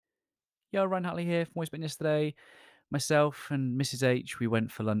Yo, Ryan Hartley here from Always Been Yesterday. Myself and Mrs. H, we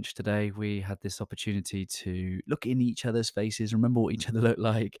went for lunch today. We had this opportunity to look in each other's faces, remember what each other looked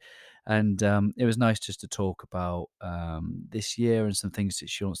like. And it was nice just to talk about this year and some things that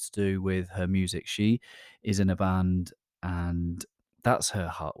she wants to do with her music. She is in a band, and that's her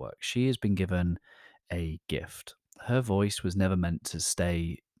heart work. She has been given a gift. Her voice was never meant to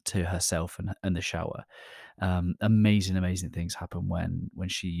stay to herself and the shower. Amazing things happen when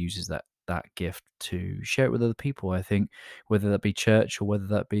she uses that gift to share it with other people. I think whether that be church or whether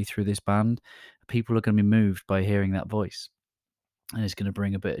that be through this band, people are going to be moved by hearing that voice, and it's going to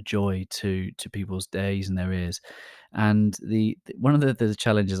bring a bit of joy to people's days and their ears. And one of the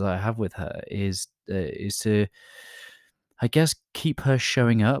challenges I have with her is to, I guess, keep her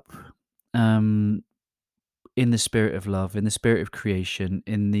showing up. Um, in the spirit of love, in the spirit of creation,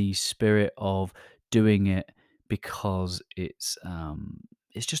 in the spirit of doing it because it's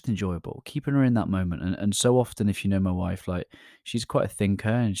just enjoyable. Keeping her in that moment, and so often, if you know my wife, like she's quite a thinker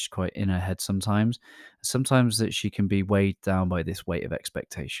and she's quite in her head sometimes. Sometimes that she can be weighed down by this weight of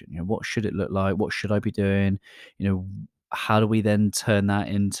expectation. You know, what should it look like? What should I be doing? You know. How do we then turn that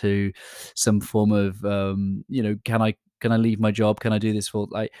into some form of can I leave my job? Can I do this for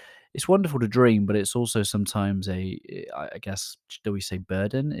like it's wonderful to dream, but it's also sometimes I guess, do we say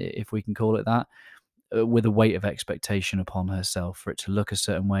burden, if we can call it that, with a weight of expectation upon herself for it to look a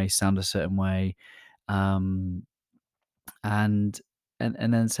certain way, sound a certain way, um, and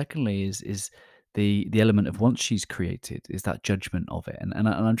and then secondly is the element of once she's created is that judgment of it, and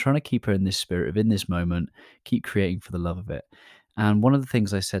I'm trying to keep her in this spirit of in this moment, keep creating for the love of it, and one of the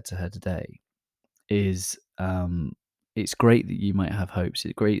things I said to her today is it's great that you might have hopes.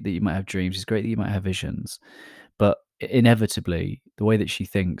 It's great that you might have dreams. It's great that you might have visions. But inevitably, the way that she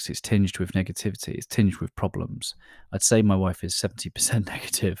thinks, it's tinged with negativity. It's tinged with problems. I'd say my wife is 70%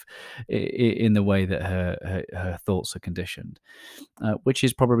 negative in the way that her thoughts are conditioned, which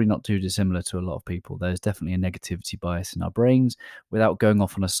is probably not too dissimilar to a lot of people. There's definitely a negativity bias in our brains. Without going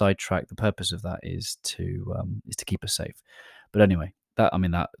off on a sidetrack, the purpose of that is to keep us safe. But anyway,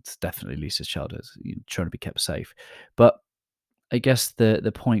 that's definitely Lisa's childhood, trying to be kept safe. But I guess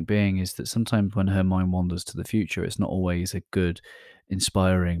the point being is that sometimes when her mind wanders to the future, it's not always a good,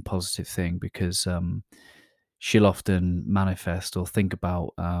 inspiring, positive thing because she'll often manifest or think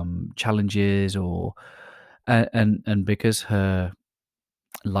about challenges or and because her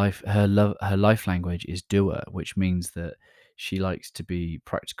life language is doer, which means that she likes to be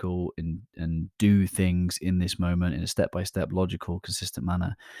practical and do things in this moment in a step by step, logical, consistent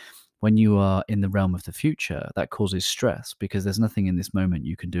manner. When you are in the realm of the future, that causes stress because there's nothing in this moment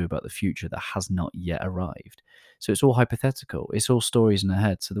you can do about the future that has not yet arrived. So it's all hypothetical. It's all stories in her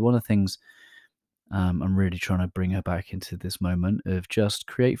head. So the one of the things I'm really trying to bring her back into this moment of just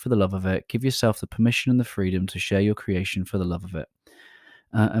create for the love of it. Give yourself the permission and the freedom to share your creation for the love of it.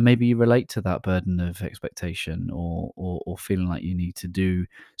 And maybe you relate to that burden of expectation or feeling like you need to do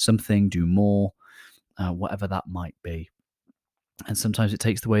something, do more, whatever that might be. And sometimes it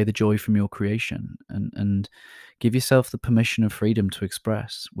takes away the joy from your creation and give yourself the permission and freedom to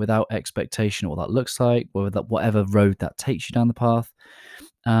express without expectation of what that looks like, whatever road that takes you down the path.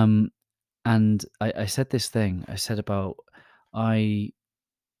 Um, and I said this thing. I said about I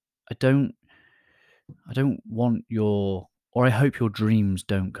I don't I don't want your or I hope your dreams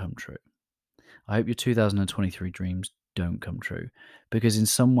don't come true. I hope your 2023 dreams don't come true because in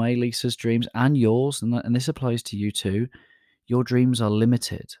some way Lisa's dreams and yours and this applies to you too, your dreams are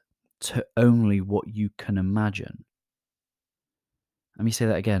limited to only what you can imagine. Let me say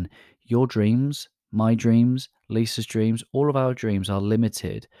that again. Your dreams, my dreams, Lisa's dreams, all of our dreams are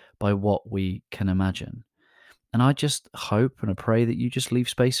limited by what we can imagine. And I just hope and I pray that you just leave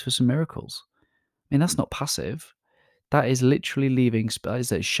space for some miracles. I mean, that's not passive. That is literally leaving space.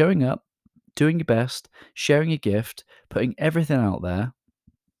 That is showing up, doing your best, sharing a gift, putting everything out there,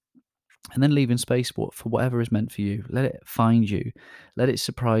 and then leaving space for whatever is meant for you. Let it find you. Let it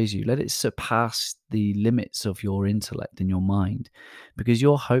surprise you. Let it surpass the limits of your intellect and your mind. Because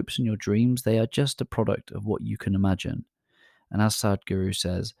your hopes and your dreams, they are just a product of what you can imagine. And as Sadhguru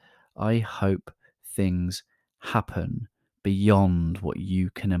says, I hope things happen beyond what you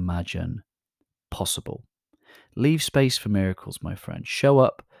can imagine possible. Leave space for miracles, my friend. Show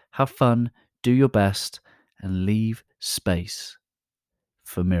up, have fun, do your best, and leave space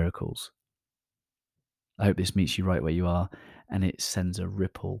for miracles. I hope this meets you right where you are and it sends a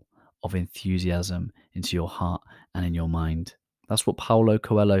ripple of enthusiasm into your heart and in your mind. That's what Paulo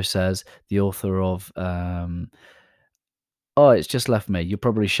Coelho says, the author of oh, it's just left me. You're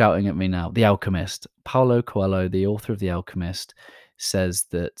probably shouting at me now. The Alchemist. Paulo Coelho, the author of The Alchemist, says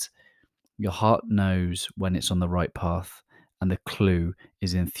that Your heart knows when it's on the right path, and the clue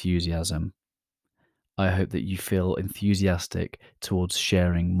is enthusiasm. I hope that you feel enthusiastic towards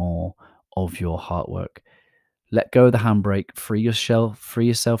sharing more of your heart work. Let go of the handbrake, free yourself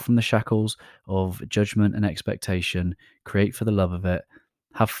from the shackles of judgment and expectation, create for the love of it,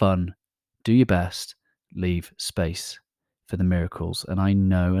 have fun, do your best, leave space for the miracles. And I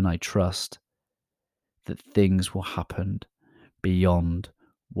know and I trust that things will happen beyond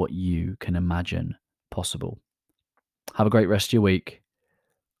what you can imagine possible. Have a great rest of your week.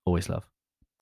 Always love.